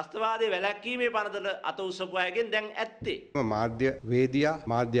විතරයි ත්‍රස්තවාදයේ වැළැක්වීමේ පනතට අත උස්සපු අයගෙන් දැන් මාධ්‍ය වේදියා,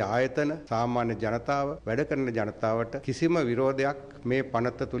 මාධ්‍ය ආයතන, සාමාන්‍ය ජනතාව, වැඩ කරන ජනතාවට කිසිම විරෝධයක් මේ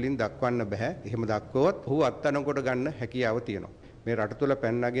පනත තුලින් දක්වන්න බෑ. එහෙම දක්වුවොත් ඔහු අත්අඩංගුවට ගන්න හැකියාව තියෙනවා. මේ රට තුළ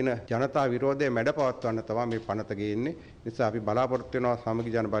පැන්නගෙන ජනතා විරෝධය මැඩපවත්වන්න තමයි මේ පනත ගේන්නේ. නිසා අපි බලාපොරොත්තු වෙනවා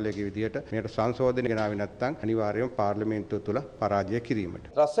සමගි ජන බලයේ විදියට මේකට සංශෝධන ගෙනාවේ නැත්නම් අනිවාර්යයෙන්ම පාර්ලිමේන්තුව තුළ පරාජය කිරීමට.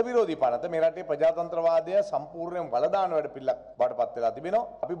 ත්‍රස්ත විරෝධී පනත මේ රටේ ප්‍රජාතන්ත්‍රවාදය සම්පූර්ණයෙන් වලදාන වැඩ පිළිලක් බාටපත් වෙලා තිබෙනවා.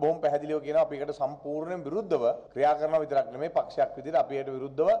 අපි බොහොම පැහැදිලිව කියනවා අපි ඒකට සම්පූර්ණයෙන් විරුද්ධව ක්‍රියා කරනවා විතරක් නෙමෙයි පක්ෂයක් විදිහට අපි ඒකට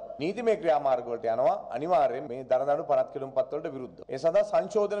විරුද්ධව නීතිමය ක්‍රියාමාර්ග වලට යනවා. අනිවාර්යයෙන් මේ දරදඬු පනත් කෙළුම්පත් වලට විරුද්ධව. ඒ සඳහා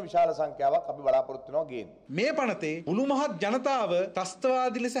සංශෝධන විශාල සංඛ්‍යාවක් අපි බලාපොරොත්තු වෙනවා ගේන්න. මේ පනතේ මුළු මහත් ජනතාව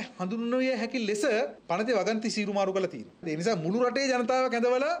ත්‍රස්තවාදී ලෙස හඳුන්වන්නේ හැකි ලෙස පනතේ වගන්ති සීරු මාරු කරලා තියෙනවා. ඒ නිසා මුළු රටේ ජනතාව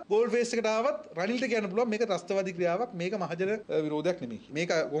කැඳවලා ගෝල් ෆේස් එකට ආවත් රනිල්ට කියන්න පුළුවන් මේක ත්‍රස්තවාදී ක්‍රියාවක්, මේක මහජන විරෝධයක් නෙමෙයි.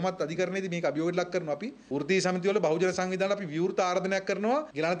 මේක කොහොමත් අධිකරණයේදී මේක අභියෝගයට ලක් කරනවා. අපි වෘත්තීය සමිති වල බහුජන සංවිධාන අපි විවෘත ආරාධනයක් කරනවා.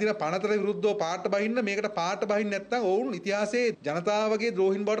 ගෙනලා තියෙන පනතට විරුද්ධව පාට බහින්න, මේකට පාට බහින්න නැත්නම් ඔවුන් ඉතිහාසයේ ජනතාවගේ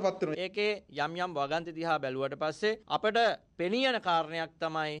ද්‍රෝහින් බවට පත් වෙනවා. ඒකේ යම් වගන්ති දිහා බැලුවට පස්සේ අපිට පෙනියන කාරණයක්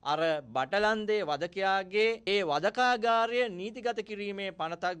තමයි අර බටලන්දේ වදකයාගේ ඒ වදකාගාරය නීතිගත කිරීමේ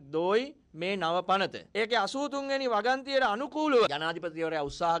පනතක් දෝයි මේ නව පනත. ඒකේ 83 වෙනි වගන්තියට අනුකූලව ජනාධිපතිවරයා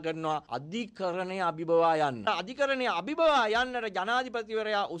උත්සාහ කරනවා අධිකරණය අභිබවා යන්න. අධිකරණය අභිබවා යන්නට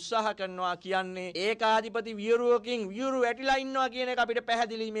ජනාධිපතිවරයා උත්සාහ කරනවා කියන්නේ ඒකාධිපති වියරුවකින් වියරු වැටිලා ඉන්නවා කියන එක අපිට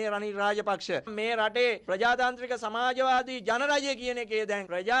පැහැදිලි මේ රනිල් රාජපක්ෂ. මේ රටේ ප්‍රජාතාන්ත්‍රික සමාජවාදී ජනරජය කියන එකේ දැන්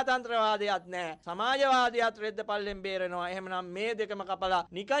ප්‍රජාතන්ත්‍රවාදයක් නැහැ. සමාජවාදයත් රෙද්ද පල්ලෙන් බේරෙනවා. එහෙමනම් මේ දෙකම කපලා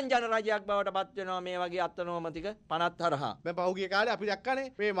නිකන් ජනරජයක් බවට පත් වෙනවා මේ වගේ අත්නෝමතික පනත් හරහා. දැන් පහුගිය කාලේ අපි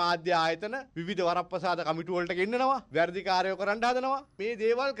දැක්කනේ මේ මාධ්‍ය ආයතන විවිධ වරප්‍රසාද කමිටු වලට ගෙන්නනවා, වැරදි කාර්යෝ කරන්න හදනවා. මේ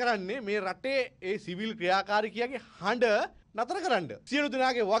දේවල් කරන්නේ මේ රටේ ඒ සිවිල් ක්‍රියාකාරිකයන්ගේ හඬ නතර කරන්න. සියලු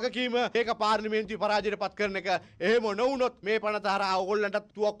දෙනාගේ වගකීම ඒක පාර්ලිමේන්තුවේ පරාජයට පත් කරන එක. එහෙම නොවුනොත් මේ පනත හරහා ඕගොල්ලන්ටත්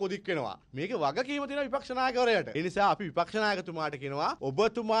තුවක්කු දික් වෙනවා. මේකේ වගකීම තියෙන විපක්ෂ නායකවරයාට. ඒ නිසා අපි විපක්ෂ නායකතුමාට කියනවා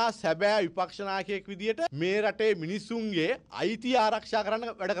ඔබතුමා සැබෑ විපක්ෂ නායකයෙක් විදියට මේ රටේ මිනිසුන්ගේ අයිතිය ආරක්ෂා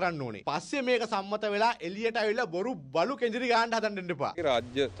කරන්න වැඩ කරන්න ඕනේ. පස්සේ මේක සම්මත වෙලා එළියට ඇවිල්ලා බොරු බලු කෙඳිරි ගන්න හදන්න දෙන්න එපා.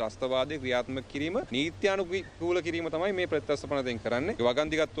 රාජ්‍ය ත්‍රස්තවාදයේ ක්‍රියාත්මක කිරීම නීත්‍යානුකූල කිරීම තමයි මේ ප්‍රත්‍යස්ථ පනතෙන් කරන්නේ.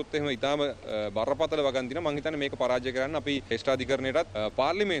 වගන්ති ගත්තොත් එහෙම ඊටාම බරපතල වගන්තින මම හිතන්නේ මේක පරාජය කරන්න අපි ශ්‍රේෂ්ඨාධිකරණයටත්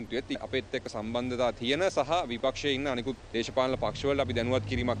පාර්ලිමේන්තුවේත් අපේත් එක්ක සම්බන්ධතා තියෙන සහ විපක්ෂයේ ඉන්න අනිකුත් දේශපාලන පක්ෂවල අපි දැනුවත්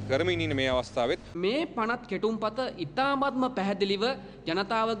කිරීමක් කරමින් ඉන්න මේ අවස්ථාවෙත් මේ පනත් කෙටුම්පත ඉතාමත්ම පැහැදිලිව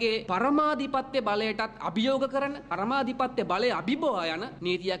ජනතාවගේ පරමාධිපත්‍ය බලයටත් අභියෝග කරන පරමාධිපත්‍ය බලය අභිබවා යන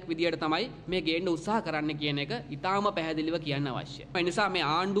නීතියක් විදියට තමයි මේ ගේන්න උත්සාහ කරන්න කියන එක ඉතාම පැහැදිලිව කියන්න අවශ්‍යයි. ඒ නිසා මේ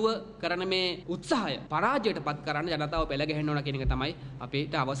ආණ්ඩුව කරන මේ උත්සාහය පරාජයට පත් කරන්න ජනතාව පෙළ ගැහෙන්න ඕන කියන එක තමයි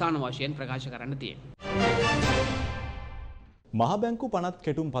අපිට අවසාන වශයෙන් ප්‍රකාශ කරන්න තියෙන්නේ. මහබැංකු පනත්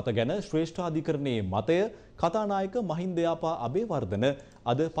කෙටුම් පත ගැන ශ්‍රේෂ්ඨාධිකරණයේ මතය කතානායක මහින්දයාපා අබේවර්ධන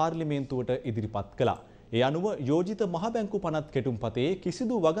අද පාර්ලිමේන්තුවට ඉදිරිපත් කළා. ඒ අනුව යෝජිත මහබැංකු පනත් කෙටුම් පතේ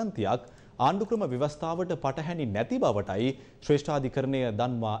කිසිදු වගන්තියක් ආණ්ඩුක්‍රම ව්‍යවස්ථාවට පටහැනි නැති බවටයි ශ්‍රේෂ්ඨාධිකරණය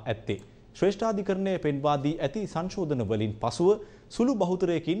දන්වා ඇත්තේ. ශ්‍රේෂ්ඨාධිකරණය පෙන්වා දී ඇති සංශෝධන වලින් පසුව සුළු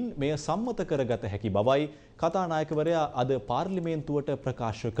බහුතරයකින් මෙය සම්මත කරගත හැකි බවයි කතානායකවරයා අද පාර්ලිමේන්තුවට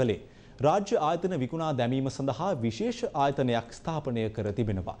ප්‍රකාශ කළේ. රාජ්‍ය ආයතන විකුණා දැමීම සඳහා විශේෂ ආයතනයක් ස්ථාපනය කර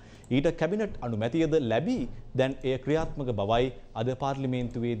තිබෙනවා. ඊට කැබිනට් අනුමැතියද ලැබී දැන් එය ක්‍රියාත්මක බවයි අද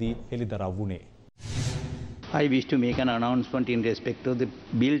පාර්ලිමේන්තුවේදී හෙළිදරව් වුණේ. I wish to make an announcement in respect of the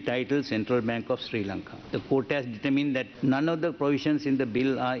bill titled Central Bank of Sri Lanka. The court has determined that none of the provisions in the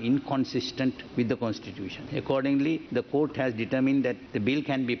bill are inconsistent with the constitution. Accordingly, the court has determined that the bill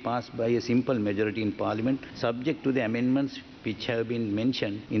can be passed by a simple majority in parliament subject to the amendments which have been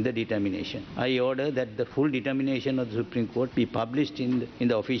mentioned in the determination. I order that the full determination of the Supreme Court be published in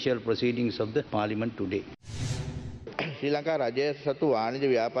the official proceedings of the parliament today. ශ්‍රී ලංකා රජය සතු වාණිජ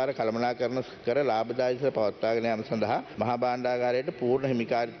ව්‍යාපාර කළමනාකරණ කර ලාභදායීව පවත්වාගෙන යාම සඳහා මහා භාණ්ඩාගාරයට පූර්ණ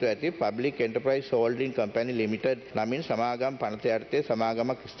හිමිකාරීත්වය ඇති public enterprise holding company limited නමින් සමාගම් පනත යටතේ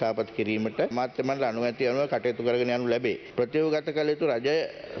සමාගමක් ස්ථාපිත කිරීමට අමාත්‍ය මණ්ඩල අනුමැතිය අනුව කටයුතු කරගෙන යනු ලැබේ. ප්‍රතිව්‍යුහගත කළ යුතු රජය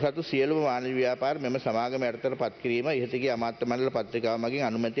සතු සියලුම වාණිජ ව්‍යාපාර මෙම සමාගම යටතට පත් කිරීම ඉහතගේ අමාත්‍ය මණ්ඩල පත්‍රිකාව මගින්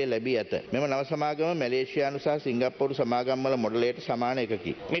අනුමැතිය ලැබී ඇත. මෙම නව සමාගම මැලේසියානු සහ සිංගප්පූරු සමාගම් වල මොඩලයට සමාන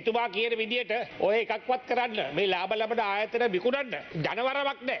එකකි. මෙතුමා කියන විදියට ඔය එකක්වත් කරන්න මේ ලාභ ලබන ආයතන විකුණන්න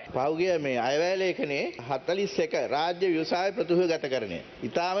ජනවරමක් නැහැ. පහුගිය මේ අයවැය ලේඛනයේ 41 රාජ්‍ය ව්‍යවසාය ප්‍රතිව්‍යුහගතකරණය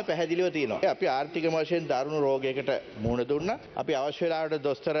ඉතාම පැහැදිලිව තියෙනවා. අපි ආර්ථික වශයෙන් දරුණු රෝගයකට මුහුණ දුන්නා. අපි අවශ්‍ය වෙලාවට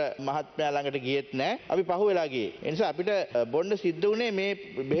දොස්තර මහත්මයා ළඟට ගියෙත් නැහැ. අපි පහුවෙලා ගියේ. ඒ නිසා අපිට බොන්න සිද්ධ වුණේ මේ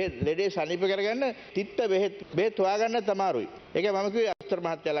බෙහෙත් ලෙඩේ සනීප කරගන්න තිත්ත බෙහෙත් හොයාගන්න තමාරුයි. ඒක මම කිව්වේ දොස්තර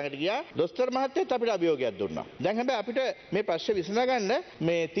මහත්තයා ළඟට ගියා. දොස්තර මහත්තයාත් අපිට අභියෝගයක් දුන්නා. දැන් හැබැයි අපිට මේ ප්‍රශ්නේ විසඳගන්න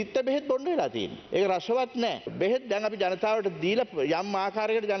මේ තිත්ත බෙහෙත් බොන්න වෙලා තියෙන්නේ. ඒක රසවත් නැහැ. බෙහෙත් දැන් අපි ජනතාවට දීලා යම්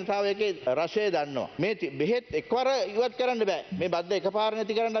ආකාරයකට ජනතාව ඒකේ රසය දන්නවා. මේ බෙහෙත් එකවර ඉවත් කරන්න බෑ. මේ බද්ද එකපාර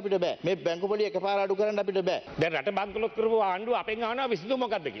නැති කරන්න අපිට බෑ. මේ බැංකු පොලිය එකපාර අඩු කරන්න අපිට බෑ. දැන් රට බංකොලොත් කරපු ආණ්ඩුව අපෙන් අහනවා විසඳුම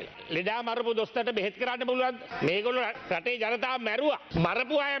මොකද්ද කියලා. ලෙඩා මරපු දොස්තරට බෙහෙත් කරන්න පුළුවන්ද? මේගොල්ලෝ රටේ ජනතාව මැරුවා.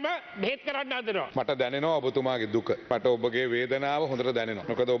 මරපු අයම බෙහෙත් කරන්න හදනවා. මට දැනෙනවා ඔබතුමාගේ දුක. මට ඔබගේ වේදනාව හොඳට දැනෙනවා.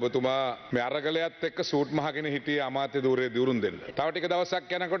 මොකද ඔබතුමා මේ අරගලයත් එක්ක සූට් මහගෙන හිටියේ අමාත්‍ය ධූරයේ දියුරුම් දෙන්න. තව ටික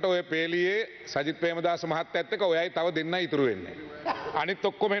දවසක් යනකොට ඔය පේලියේ සජිත් ප්‍රේමදාස මහත්තයත් එක්ක ඔයයි තව දෙන්නයි ඉතුරු වෙන්නේ. අනිත්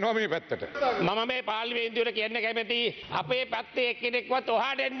ඔක්කොම එනවා මේ පැත්තට. මම මේ පාර්ලිමේන්තුවට කියන්න කැමති අපේ පැත්තේ එක්කෙනෙක්වත්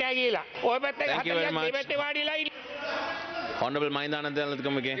ඔහාට එන්නේ නැහැ කියලා. ඔය පැත්තේ 40ක් මේ පැත්තේ වාඩිලා ඉන්නේ. Honorable Mahindanatha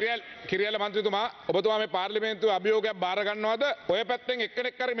Janathikamage. කිරියල මන්ත්‍රීතුමා ඔබතුමා මේ පාර්ලිමේන්තුවේ අභියෝගයක් බාර ගන්නවද? ඔය පැත්තෙන්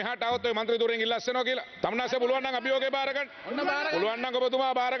එක්කෙනෙක් හරි මෙහාට આવොත් ඔය මන්ත්‍රී ධූරයෙන් ඉල්ලස්සනවා කියලා. තමුන්නාසේ පුළුවන් නම් අභියෝගේ බාර ගන්න. පුළුවන් නම්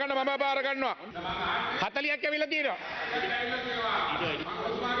ඔබතුමා බාර ගන්න මම බාර ගන්නවා. 40ක් ඇවිල්ලා තියෙනවා.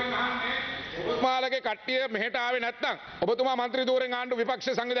 ඔබතුමාලගේ කට්ටිය මෙහෙට ආවේ නැත්නම් ඔබතුමා මන්ත්‍රී ධූරයෙන් ආණ්ඩු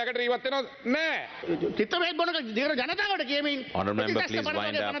විපක්ෂ සංවිධායකට ඉවත් වෙනවද? නෑ. චිත්තමේත් බොනක දිගට ජනතාවට කියමින් Honorable member please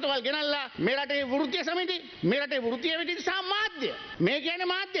wind up. ජනතාවල් ගෙනල්ලා මේ රටේ වෘත්තීය සමිති මේ රටේ වෘත්තීය විදිහට සහ මාධ්‍ය මේ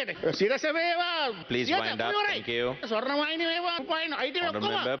කියන්නේ මාධ්‍යයට සිරස වේවා please wind up. Thank you. Swarnavahini වේවා උපයින් අයිති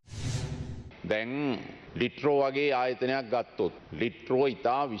ඔක්කොම දැන් ලිට්‍රෝ වගේ ආයතනයක් ගත්තොත් ලිට්‍රෝ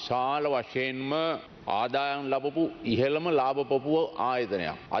ඉතා විශාල වශයෙන්ම ආදායම් ලබපු ඉහළම ලාභපපුව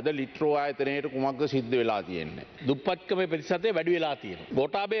ආයතනයක්. අද ලිට්‍රෝ ආයතනයට කුමක්ද සිද්ධ වෙලා තියෙන්නේ? දුප්පත්කමේ ප්‍රතිශතය වැඩි වෙලා තියෙනවා.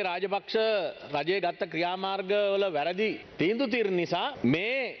 ගෝඨාභය රාජපක්ෂ රජයේ ගත්ත ක්‍රියාමාර්ගවල වැරදි තීන්දුව తీරන නිසා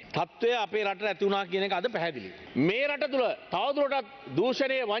මේ තත්ත්වය අපේ රටට ඇති වුණා කියන එක අද පැහැදිලි. මේ රට තුල තවදුරටත්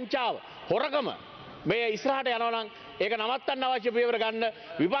දූෂණය, වංචාව, හොරකම මේ ඉස්සරහට යනවා නම් ඒක නවත්තන්න අවශ්‍ය පියවර ගන්න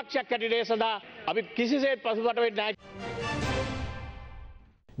විපක්ෂයක් හැටියට ඒ සඳහා අපි කිසිසේත් පසුබට වෙන්නේ නැහැ.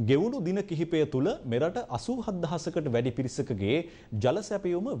 ගෙවුණු දින කිහිපය තුළ මෙරට 87,000කට වැඩි පිරිසකගේ ජල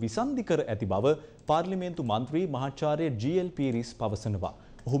සැපයුම විසන්ධි කර ඇති බව පාර්ලිමේන්තු මන්ත්‍රී මහාචාර්ය ජී.එල්. පීරිස් පවසනවා.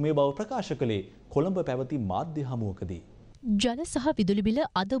 ඔහු මේ බව ප්‍රකාශ කළේ කොළඹ පැවති මාධ්‍ය හමුවකදී. ජල සහ විදුලි බිල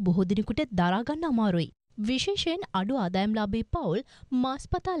අද බොහෝ දිනෙකට දරා ගන්න අමාරුයි. විශේෂයෙන් අඩු ආදායම්ලාභී පවුල්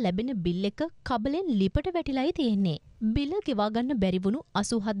මාස්පතා ලැබෙන බිල් එක කබලෙන් ලිපට වැටිලායි තියෙන්නේ. බිල ගෙවා ගන්න බැරි වුණු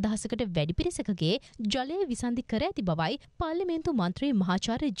 87,000කට වැඩි පිරිසකගේ ජලය විසන්ධි කර ඇති බවයි පාර්ලිමේන්තු මන්ත්‍රී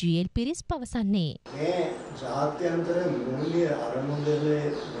මහාචාර්ය ජී.එල්. පීරිස් පවසන්නේ. මේ ජාත්‍යන්තර මූල්‍ය අරමුදලේ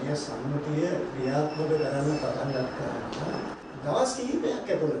මේ සම්මතිය ක්‍රියාත්මක කරන්න පටන් ගත්තා. දවස් කිහිපයක්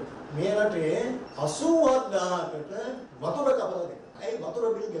ඇතුළත මේ රටේ 87,000කට වතුර කපලා දෙනවා. ඒ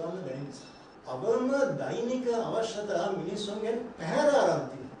වතුර බිල් ගෙවන්න බැරි නිසා අවම දෛනික අවශ්‍යතා මිනිස්සුන්ගෙන් පැහැර ආරම්භ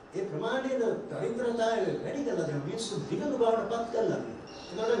තියෙනවා. ඒ ප්‍රමාණයට දරිද්‍රතාවය වැඩි කරලා දෙන මිනිස්සු දිගු බවට පත් කරලා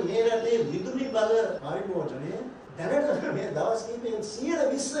තියෙනවා. ඒකට මේ රටේ විදුලි බල පරිභෝජනය දැනට මේ දවස් කිහිපෙන්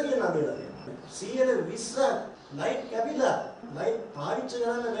 120 කියන අඩුවලා තියෙනවා. 120 ලයිට් කැපිලා ලයිට් පාවිච්චි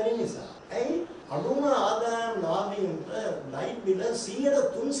කරන්න බැරි නිසා. ඇයි අඩුම ආදායම් ලාභීන්ට ලයිට් බිල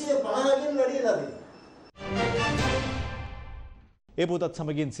 350කින් වැඩි වෙලා තියෙනවා. ඒ පොතත්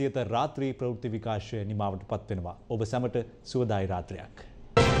සමගින් සියත රාත්‍රී ප්‍රවෘත්ති විකාශය නිමාවට පත්වෙනවා. ඔබ සැමට සුවදායි රාත්‍රියක්.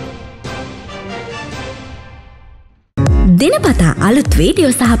 දිනපතා අලුත්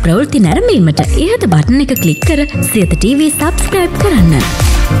වීඩියෝ සහ ප්‍රවෘත්ති නැරඹීමට ඉහත බටන් එක ක්ලික් කර සියත TV සබ්ස්ක්‍රයිබ් කරන්න.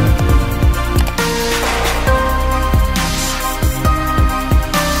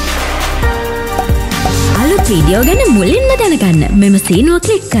 අලුත් වීඩියෝ ගැන මුලින්ම දැනගන්න මෙම සීනුව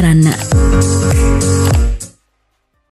ක්ලික් කරන්න.